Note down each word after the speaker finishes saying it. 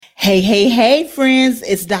Hey, friends,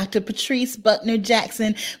 it's Dr. Patrice Buckner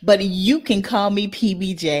Jackson, but you can call me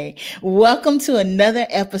PBJ. Welcome to another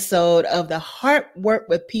episode of the Heart Work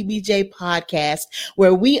with PBJ podcast,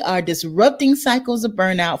 where we are disrupting cycles of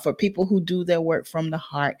burnout for people who do their work from the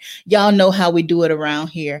heart. Y'all know how we do it around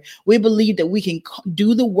here. We believe that we can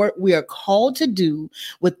do the work we are called to do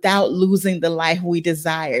without losing the life we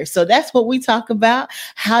desire. So that's what we talk about,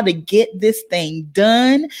 how to get this thing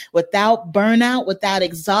done without burnout, without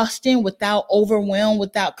exhaustion, without overwhelm,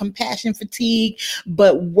 without compassion fatigue,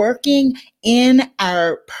 but working in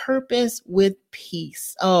our purpose with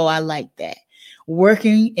peace. Oh, I like that.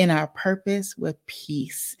 Working in our purpose with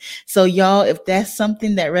peace. So y'all, if that's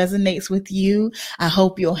something that resonates with you, I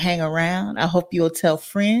hope you'll hang around. I hope you'll tell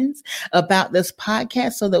friends about this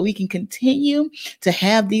podcast so that we can continue to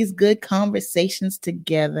have these good conversations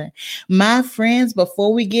together. My friends,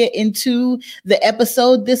 before we get into the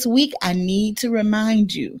episode this week, I need to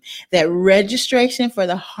remind you that registration for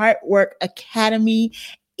the Heart Work Academy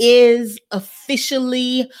is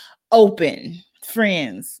officially open.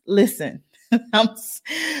 Friends, listen.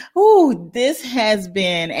 This has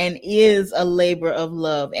been and is a labor of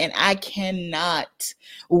love, and I cannot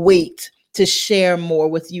wait to share more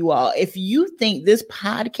with you all. If you think this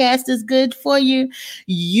podcast is good for you,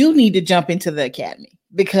 you need to jump into the academy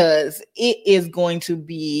because it is going to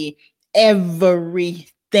be everything.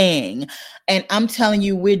 And I'm telling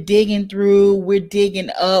you, we're digging through, we're digging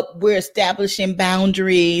up, we're establishing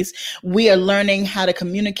boundaries. We are learning how to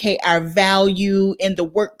communicate our value in the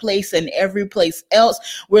workplace and every place else.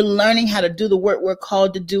 We're learning how to do the work we're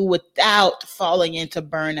called to do without falling into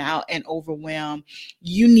burnout and overwhelm.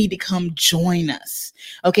 You need to come join us.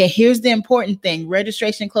 Okay, here's the important thing.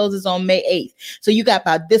 Registration closes on May 8th. So you got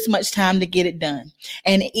about this much time to get it done.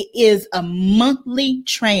 And it is a monthly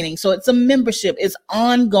training. So it's a membership. It's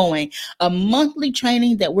ongoing. A monthly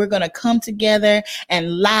training that we're going to come together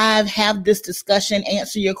and live have this discussion,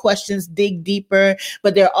 answer your questions, dig deeper.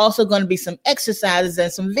 But there are also going to be some exercises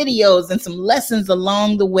and some videos and some lessons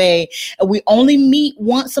along the way. We only meet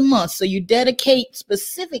once a month. So you dedicate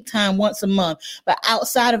specific time once a month. But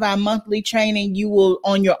outside of our monthly training, you will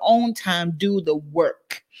on your own time do the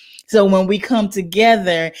work. So when we come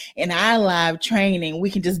together in our live training, we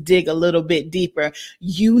can just dig a little bit deeper.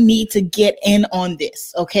 You need to get in on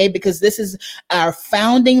this, okay? Because this is our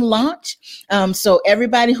founding launch. So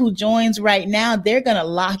everybody who joins right now, they're going to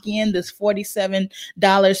lock in this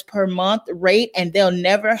 $47 per month rate, and they'll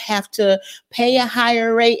never have to pay a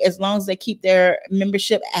higher rate as long as they keep their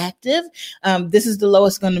membership active. This is the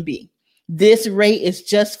lowest going to be. This rate is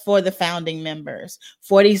just for the founding members,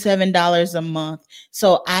 $47 a month.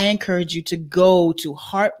 So I encourage you to go to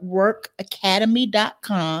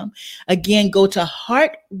heartworkacademy.com. Again, go to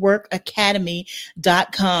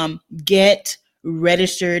heartworkacademy.com. Get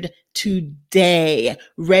registered today.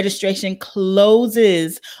 Registration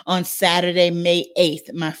closes on Saturday, May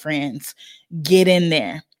 8th, my friends. Get in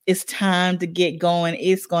there. It's time to get going.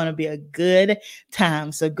 It's going to be a good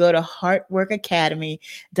time. So go to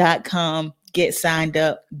heartworkacademy.com, get signed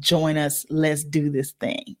up, join us. Let's do this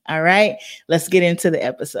thing. All right, let's get into the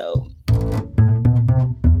episode.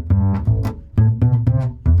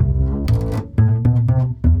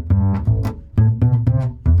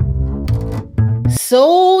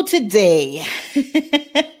 So today,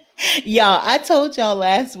 y'all, I told y'all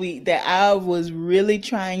last week that I was really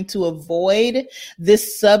trying to avoid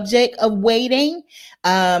this subject of waiting.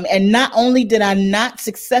 And not only did I not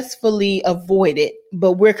successfully avoid it,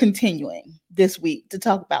 but we're continuing this week to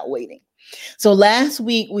talk about waiting. So last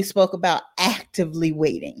week we spoke about actively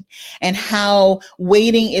waiting and how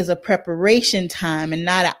waiting is a preparation time and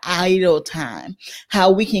not an idle time, how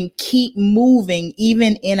we can keep moving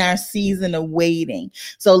even in our season of waiting.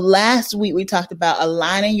 So last week we talked about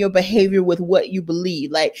aligning your behavior with what you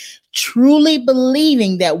believe, like truly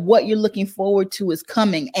believing that what you're looking forward to is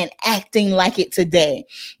coming and acting like it today,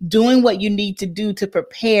 doing what you need to do to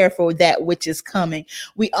prepare for that which is coming.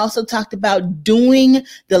 We also talked about doing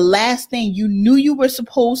the last thing you knew you were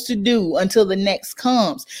supposed to do until the next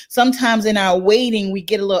comes. Sometimes in our waiting, we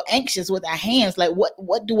get a little anxious with our hands, like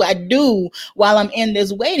what do I do while I'm in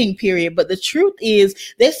this waiting period? But the truth is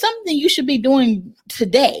there's something you should be doing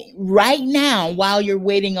today, right now, while you're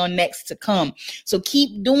waiting on next to come. So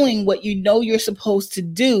keep doing doing what you know you're supposed to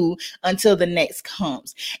do until the next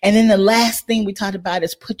comes. And then the last thing we talked about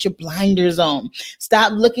is put your blinders on.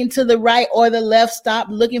 Stop looking to the right or the left. Stop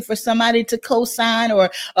looking for somebody to co-sign or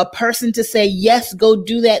a person to say, yes, go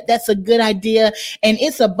do that. That's a good idea. And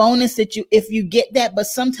it's a bonus that if you get that, but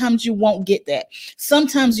sometimes you won't get that.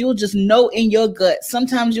 Sometimes you'll just know in your gut.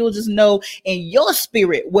 Sometimes you'll just know in your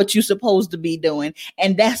spirit what you're supposed to be doing.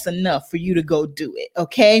 And that's enough for you to go do it.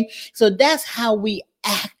 Okay. So that's how we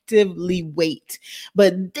actively wait.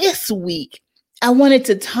 But this week, I wanted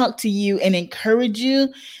to talk to you and encourage you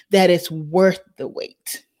that it's worth the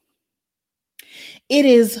wait. It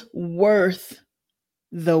is worth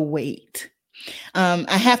the wait.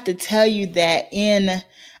 I have to tell you that in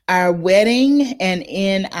our wedding and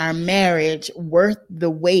in our marriage, worth the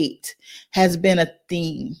wait has been a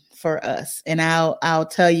theme for us. And I'll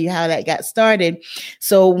tell you how that got started.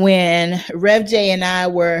 So when Rev J and I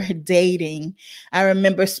were dating, I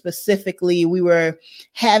remember specifically we were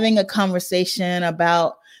having a conversation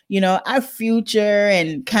about, our future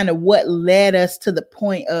and kind of what led us to the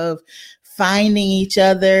point of finding each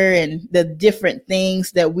other and the different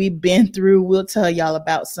things that we've been through. We'll tell y'all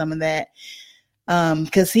about some of that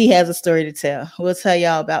because he has a story to tell. We'll tell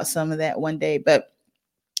y'all about some of that one day. But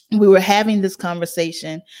we were having this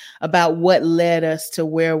conversation about what led us to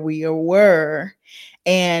where we were.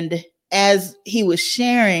 And as he was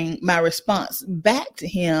sharing, my response back to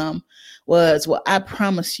him was, well, I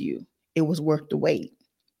promise you it was worth the wait.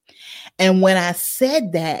 And when I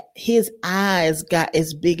said that, his eyes got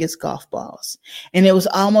as big as golf balls. And it was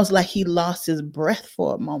almost like he lost his breath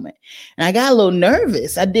for a moment. And I got a little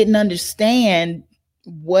nervous. I didn't understand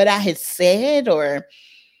what I had said or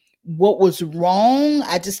what was wrong.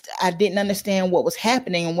 I didn't understand what was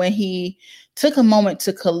happening. And when he took a moment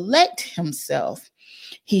to collect himself,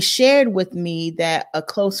 he shared with me that a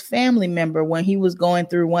close family member, when he was going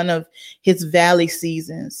through one of his valley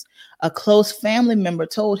seasons, a close family member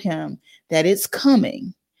told him that it's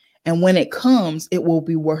coming. And when it comes, it will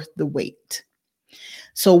be worth the wait.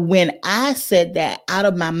 So when I said that out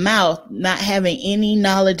of my mouth, not having any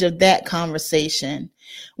knowledge of that conversation,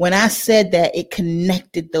 when I said that, it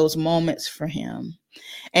connected those moments for him.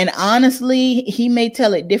 And honestly, he may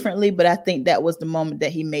tell it differently, but I think that was the moment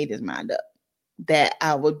that he made his mind up that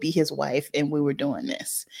I would be his wife and we were doing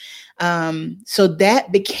this. So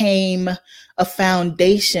that became a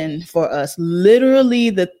foundation for us. Literally,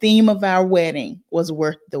 the theme of our wedding was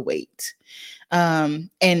worth the wait.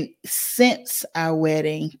 And since our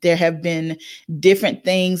wedding, there have been different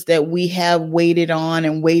things that we have waited on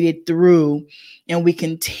and waited through, and we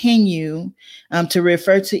continue to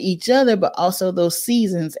refer to each other, but also those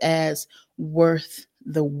seasons as worth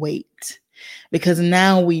the wait. Because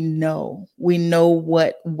now we know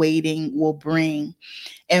what waiting will bring.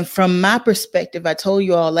 And from my perspective, I told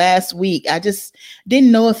you all last week, I just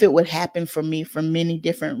didn't know if it would happen for me for many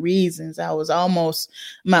different reasons. I was almost,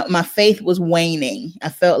 my faith was waning. I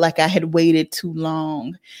felt like I had waited too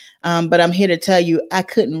long. But I'm here to tell you, I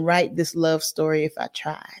couldn't write this love story if I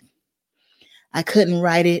tried. I couldn't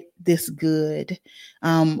write it this good.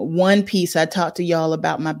 One piece, I talk to y'all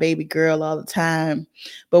about my baby girl all the time,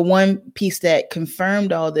 but one piece that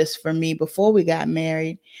confirmed all this for me before we got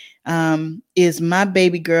married is my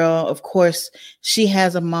baby girl. Of course, she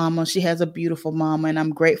has a mama. She has a beautiful mama, and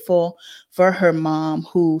I'm grateful for her mom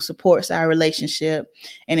who supports our relationship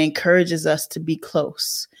and encourages us to be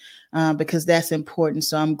close because that's important.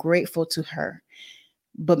 So I'm grateful to her.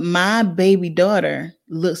 But my baby daughter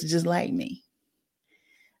looks just like me.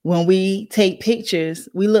 When we take pictures,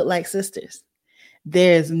 we look like sisters.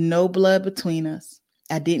 There's no blood between us.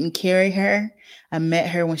 I didn't carry her. I met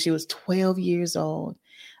her when she was 12 years old.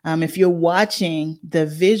 If you're watching the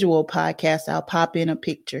visual podcast, I'll pop in a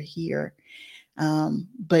picture here.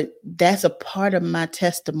 But that's a part of my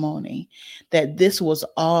testimony that this was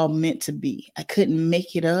all meant to be. I couldn't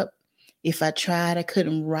make it up. If I tried, I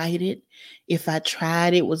couldn't write it. If I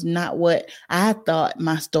tried, it was not what I thought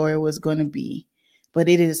my story was going to be. But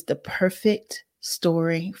it is the perfect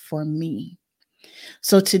story for me.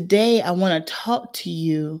 So today I want to talk to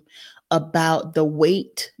you about the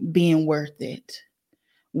wait being worth it.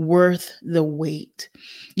 Worth the wait.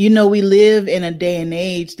 You know, we live in a day and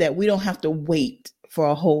age that we don't have to wait for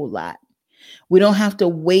a whole lot. We don't have to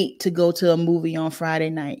wait to go to a movie on Friday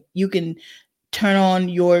night. You can turn on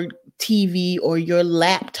your TV or your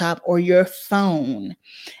laptop or your phone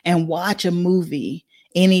and watch a movie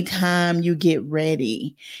anytime you get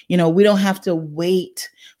ready. You know, we don't have to wait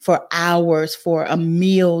for hours for a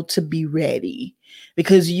meal to be ready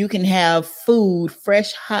because you can have food,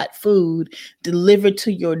 fresh, hot food delivered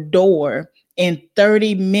to your door in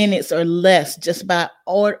 30 minutes or less just by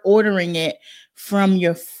ordering it from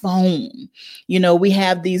your phone. We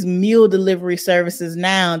have these meal delivery services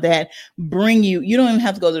now that bring you don't even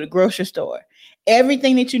have to go to the grocery store.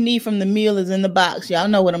 Everything that you need from the meal is in the box. Y'all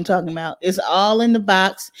know what I'm talking about. It's all in the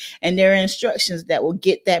box, and there are instructions that will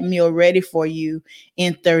get that meal ready for you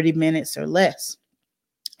in 30 minutes or less.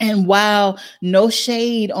 And while no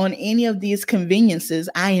shade on any of these conveniences,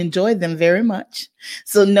 I enjoy them very much.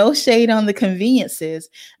 So no shade on the conveniences,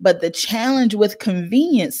 but the challenge with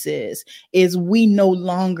conveniences is we no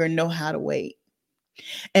longer know how to wait.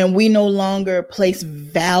 And we no longer place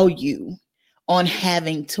value on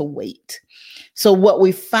having to wait. So what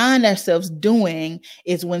we find ourselves doing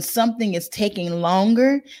is when something is taking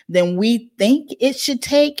longer than we think it should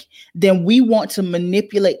take, then we want to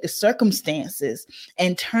manipulate the circumstances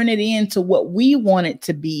and turn it into what we want it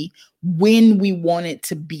to be when we want it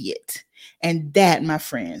to be it. And that, my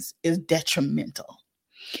friends, is detrimental.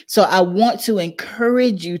 So I want to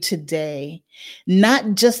encourage you today,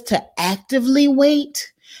 not just to actively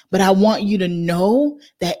wait, but I want you to know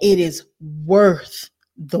that it is worth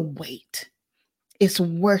the wait. It's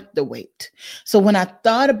worth the wait. So when I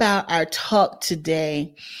thought about our talk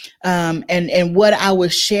today, and what I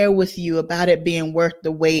would share with you about it being worth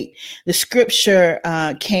the wait, the scripture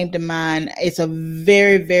came to mind. It's a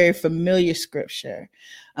very, very familiar scripture.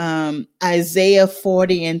 Isaiah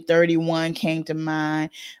 40:31 came to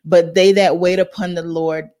mind. But they that wait upon the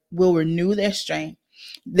Lord will renew their strength.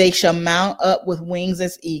 They shall mount up with wings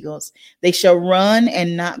as eagles. They shall run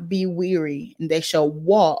and not be weary, and they shall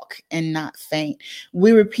walk and not faint.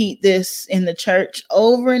 We repeat this in the church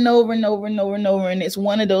over and over and over and over and over. And it's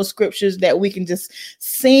one of those scriptures that we can just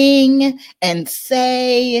sing and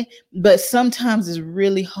say, but sometimes it's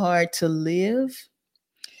really hard to live.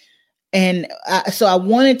 And so I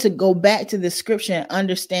wanted to go back to the scripture and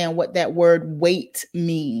understand what that word wait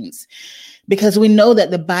means. Because we know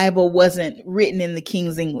that the Bible wasn't written in the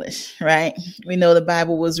King's English, right? We know the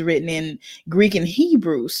Bible was written in Greek and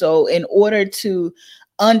Hebrew. So in order to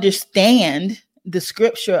understand the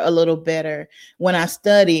scripture a little better, when I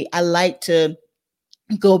study, I like to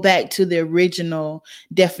go back to the original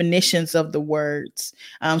definitions of the words,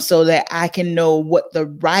 so that I can know what the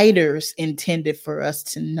writers intended for us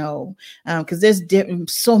to know, because there's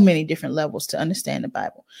so many different levels to understand the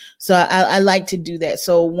Bible. So I like to do that.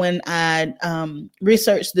 So when I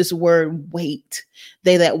researched this word wait,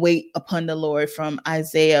 they that wait upon the Lord from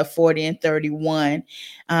Isaiah 40:31,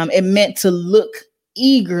 it meant to look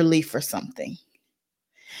eagerly for something,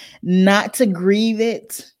 not to grieve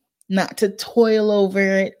it, not to toil over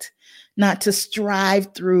it, not to strive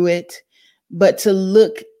through it, but to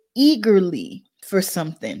look eagerly for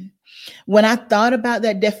something. When I thought about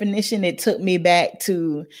that definition, it took me back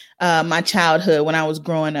to my childhood when I was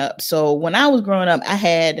growing up. So when I was growing up, I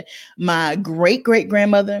had my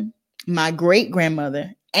great-great-grandmother, my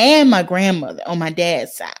great-grandmother, and my grandmother on my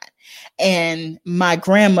dad's side, and my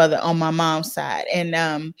grandmother on my mom's side.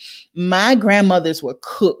 And my grandmothers were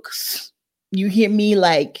cooks. You hear me?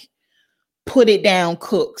 Like, put it down,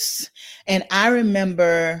 cooks. And I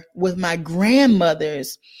remember with my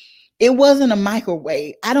grandmothers, it wasn't a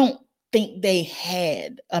microwave. I don't think they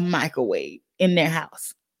had a microwave in their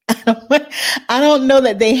house. I don't know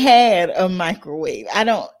that they had a microwave.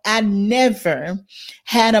 I never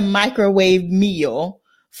had a microwave meal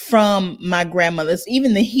from my grandmother's.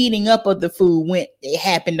 Even the heating up of the food it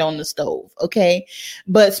happened on the stove. Okay.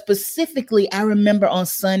 But specifically, I remember on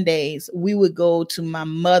Sundays, we would go to my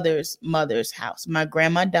mother's house, my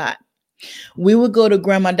grandma Dot. We would go to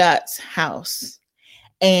Grandma Dot's house,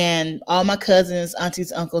 and all my cousins,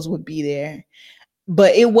 aunties, uncles would be there.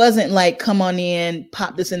 But it wasn't like, come on in,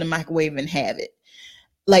 pop this in the microwave and have it.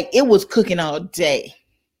 Like, it was cooking all day.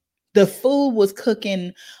 The food was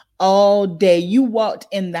cooking all day. You walked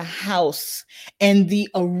in the house and the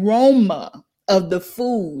aroma of the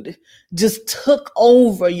food just took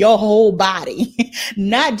over your whole body,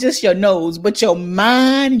 not just your nose, but your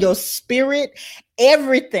mind, your spirit.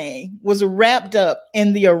 Everything was wrapped up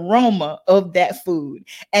in the aroma of that food.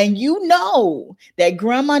 And you know that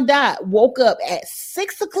Grandma Dot woke up at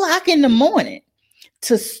 6 o'clock in the morning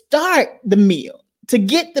to start the meal, to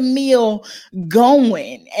get the meal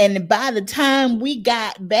going. And by the time we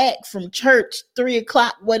got back from church, 3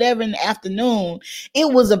 o'clock, whatever in the afternoon,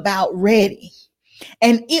 it was about ready.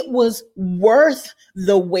 And it was worth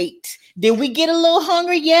the wait. Did we get a little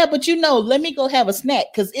hungry? Yeah, but let me go have a snack,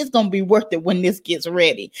 because it's going to be worth it when this gets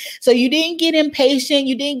ready. So you didn't get impatient.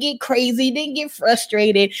 You didn't get crazy. You didn't get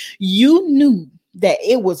frustrated. You knew that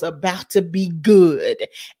it was about to be good.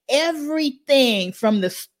 Everything from the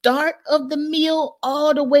start of the meal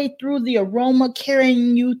all the way through the aroma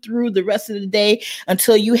carrying you through the rest of the day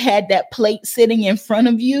until you had that plate sitting in front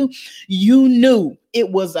of you, you knew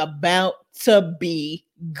it was about to be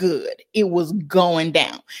good. It was going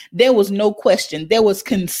down. There was no question. There was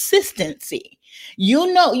consistency.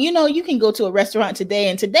 You know, you can go to a restaurant today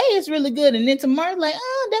and today is really good. And then tomorrow, like,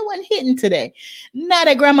 oh, that wasn't hitting today. Not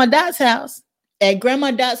at Grandma Dot's house. At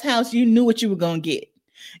Grandma Dot's house, you knew what you were going to get.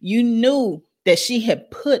 You knew that she had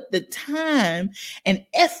put the time and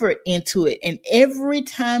effort into it. And every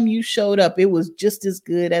time you showed up, it was just as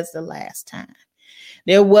good as the last time.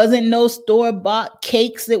 There wasn't no store-bought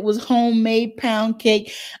cakes. It was homemade pound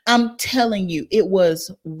cake. I'm telling you, it was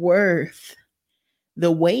worth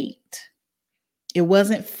the wait. It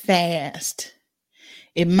wasn't fast.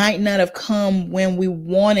 It might not have come when we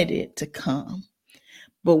wanted it to come,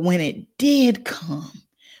 but when it did come,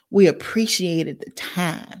 we appreciated the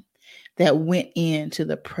time that went into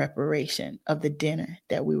the preparation of the dinner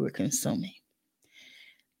that we were consuming.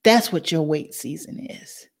 That's what your wait season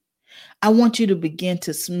is. I want you to begin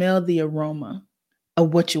to smell the aroma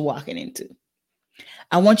of what you're walking into.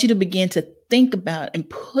 I want you to begin to think about and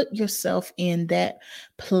put yourself in that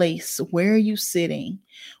place. Where are you sitting?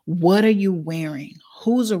 What are you wearing?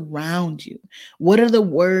 Who's around you? What are the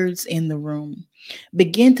words in the room?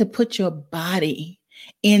 Begin to put your body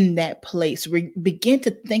in that place. Begin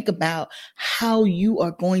to think about how you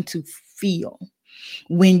are going to feel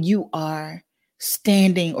when you are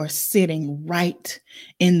standing or sitting right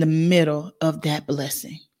in the middle of that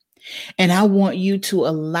blessing. And I want you to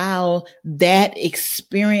allow that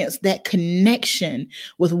experience, that connection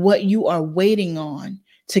with what you are waiting on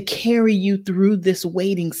to carry you through this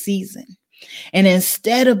waiting season. And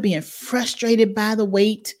instead of being frustrated by the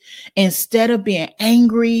wait, instead of being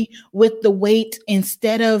angry with the wait,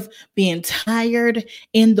 instead of being tired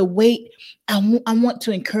in the wait, I want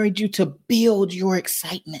to encourage you to build your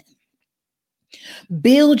excitement.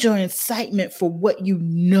 Build your excitement for what you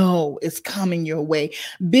know is coming your way.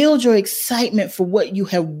 Build your excitement for what you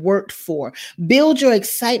have worked for. Build your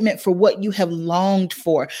excitement for what you have longed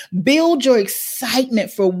for. Build your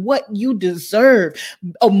excitement for what you deserve,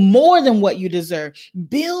 or more than what you deserve.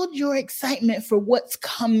 Build your excitement for what's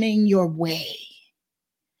coming your way.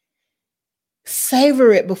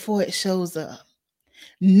 Savor it before it shows up.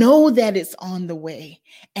 Know that it's on the way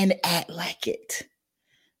and act like it.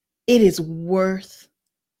 It is worth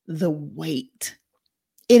the wait.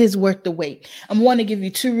 It is worth the wait. I want to give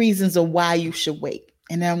you 2 reasons of why you should wait.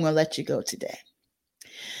 And then I'm going to let you go today.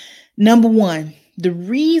 Number 1, the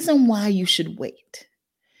reason why you should wait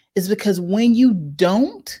is because when you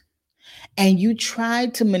don't, and you try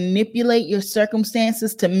to manipulate your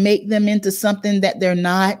circumstances to make them into something that they're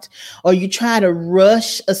not, or you try to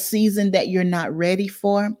rush a season that you're not ready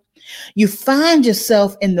for, you find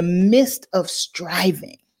yourself in the midst of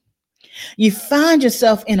striving. You find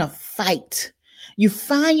yourself in a fight. You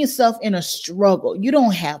find yourself in a struggle. You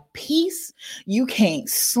don't have peace. You can't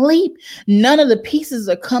sleep. None of the pieces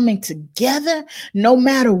are coming together. No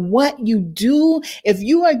matter what you do, if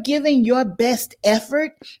you are giving your best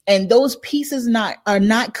effort and those pieces are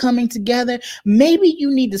not coming together, maybe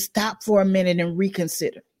you need to stop for a minute and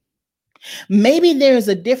reconsider. Maybe there's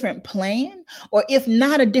a different plan, or if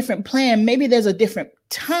not a different plan, maybe there's a different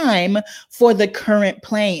time for the current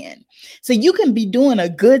plan. So you can be doing a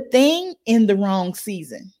good thing in the wrong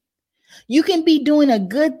season. You can be doing a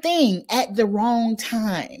good thing at the wrong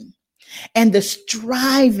time. And the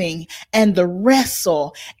striving and the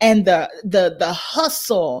wrestle and the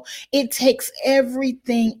hustle, it takes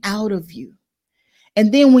everything out of you.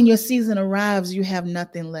 And then when your season arrives, you have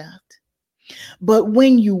nothing left. But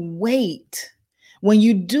when you wait, when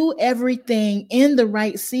you do everything in the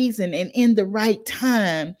right season and in the right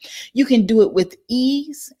time, you can do it with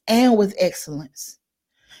ease and with excellence.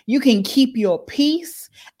 You can keep your peace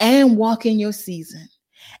and walk in your season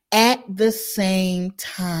at the same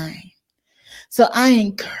time. So I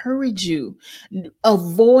encourage you,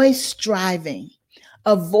 avoid striving,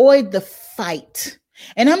 avoid the fight.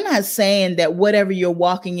 And I'm not saying that whatever you're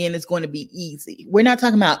walking in is going to be easy. We're not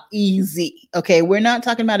talking about easy, okay? We're not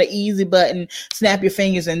talking about an easy button, snap your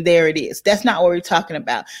fingers and there it is. That's not what we're talking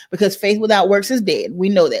about, because faith without works is dead. We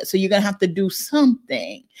know that. So you're going to have to do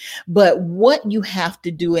something. But what you have to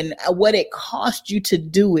do and what it costs you to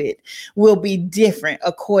do it will be different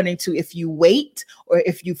according to if you wait or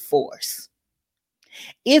if you force.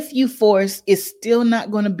 If you force, it's still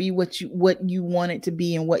not going to be what you want it to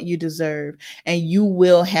be and what you deserve. And you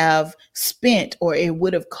will have spent, or it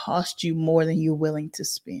would have cost you more than you're willing to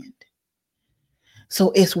spend.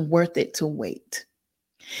 So it's worth it to wait.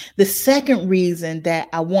 The second reason that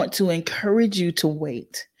I want to encourage you to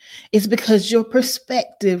wait is because your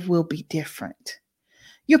perspective will be different.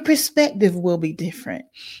 Your perspective will be different.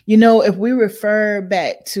 If we refer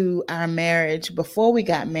back to our marriage before we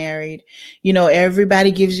got married,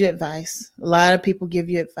 everybody gives you advice. A lot of people give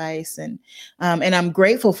you advice, and I'm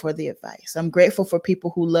grateful for the advice. I'm grateful for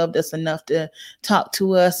people who loved us enough to talk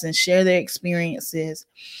to us and share their experiences.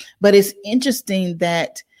 But it's interesting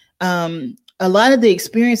that a lot of the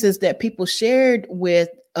experiences that people shared with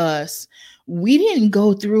us, we didn't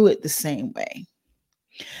go through it the same way.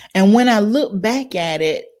 And when I look back at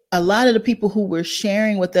it, a lot of the people who were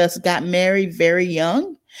sharing with us got married very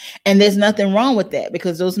young. And there's nothing wrong with that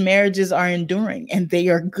because those marriages are enduring and they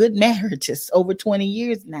are good marriages over 20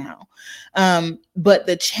 years now. But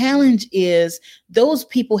the challenge is those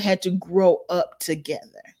people had to grow up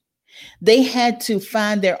together. They had to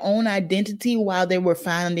find their own identity while they were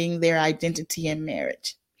finding their identity in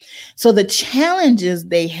marriage. So the challenges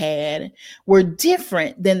they had were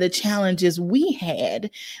different than the challenges we had.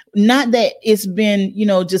 Not that it's been,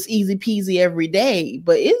 just easy peasy every day,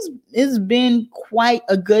 but it's been quite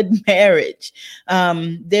a good marriage.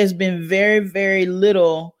 There's been very, very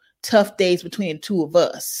little tough days between the two of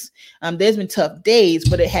us. There's been tough days,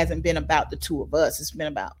 but it hasn't been about the two of us. It's been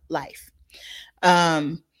about life.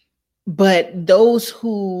 But those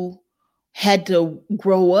who had to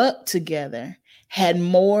grow up together had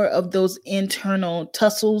more of those internal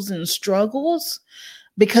tussles and struggles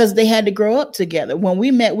because they had to grow up together. When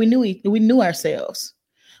we met, we knew ourselves.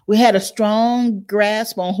 We had a strong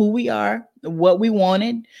grasp on who we are, what we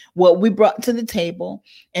wanted, what we brought to the table,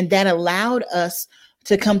 and that allowed us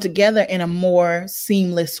to come together in a more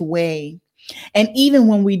seamless way. And even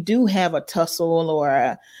when we do have a tussle or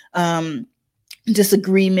a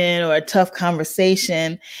disagreement or a tough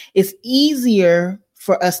conversation, it's easier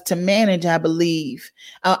for us to manage, I believe.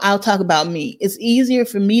 I'll talk about me. It's easier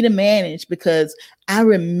for me to manage because I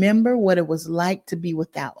remember what it was like to be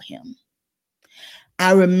without him.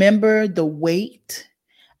 I remember the weight.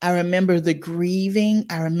 I remember the grieving.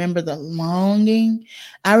 I remember the longing.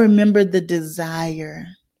 I remember the desire.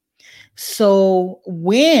 So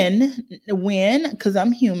when, because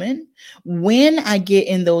I'm human, when I get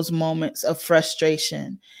in those moments of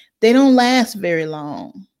frustration, they don't last very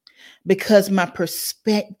long because my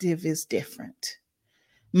perspective is different.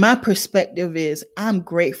 My perspective is I'm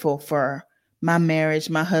grateful for my marriage,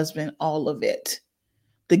 my husband, all of it.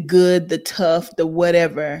 The good, the tough, the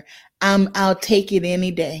whatever. I'll take it any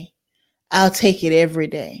day. I'll take it every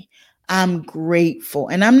day. I'm grateful.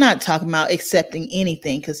 And I'm not talking about accepting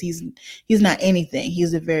anything because he's not anything.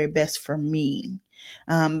 He's the very best for me.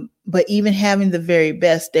 But even having the very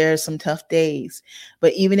best, there are some tough days.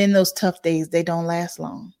 But even in those tough days, they don't last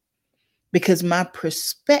long because my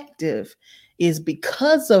perspective is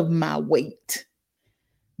because of my weight.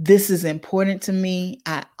 This is important to me.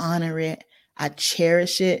 I honor it. I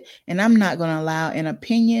cherish it, and I'm not going to allow an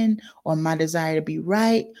opinion or my desire to be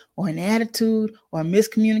right or an attitude or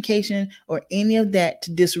miscommunication or any of that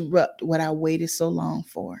to disrupt what I waited so long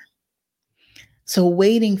for. So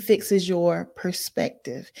waiting fixes your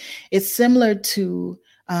perspective. It's similar to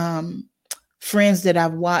friends that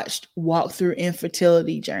I've watched walk through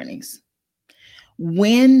infertility journeys.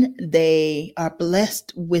 When they are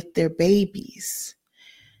blessed with their babies,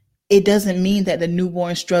 it doesn't mean that the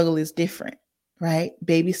newborn struggle is different, right?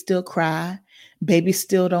 Babies still cry. Babies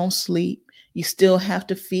still don't sleep. You still have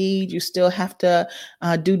to feed. You still have to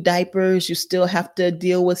do diapers. You still have to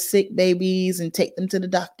deal with sick babies and take them to the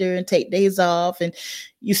doctor and take days off. And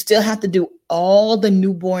you still have to do all the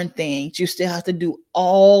newborn things. You still have to do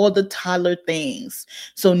all the toddler things.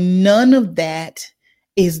 So none of that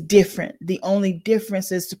is different. The only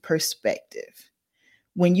difference is the perspective.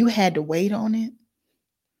 When you had to wait on it,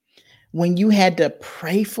 when you had to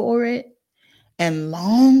pray for it and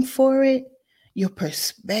long for it, your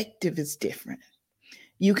perspective is different.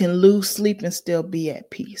 You can lose sleep and still be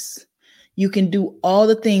at peace. You can do all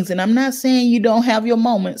the things. And I'm not saying you don't have your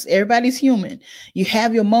moments. Everybody's human. You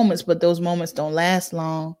have your moments, but those moments don't last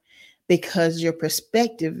long because your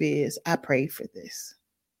perspective is, I prayed for this.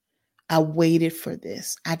 I waited for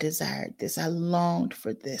this. I desired this. I longed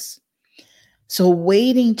for this. So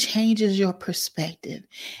waiting changes your perspective.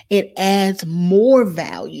 It adds more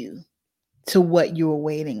value to what you are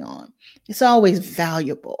waiting on. It's always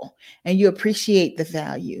valuable and you appreciate the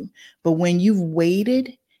value. But when you've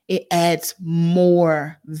waited, it adds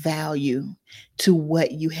more value to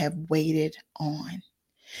what you have waited on.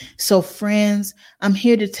 So friends, I'm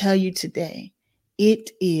here to tell you today, it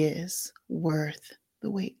is worth the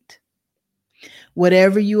wait.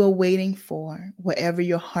 Whatever you are waiting for, whatever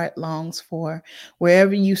your heart longs for,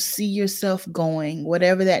 wherever you see yourself going,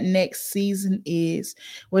 whatever that next season is,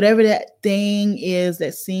 whatever that thing is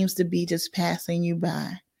that seems to be just passing you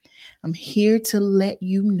by, I'm here to let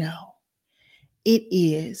you know it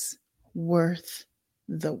is worth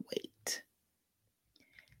the wait.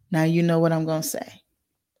 Now, you know what I'm going to say.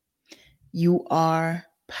 You are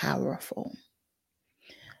powerful.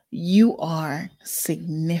 You are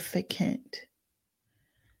significant.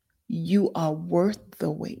 You are worth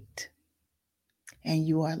the wait. And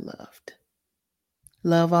you are loved.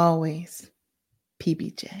 Love always,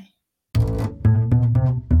 PBJ.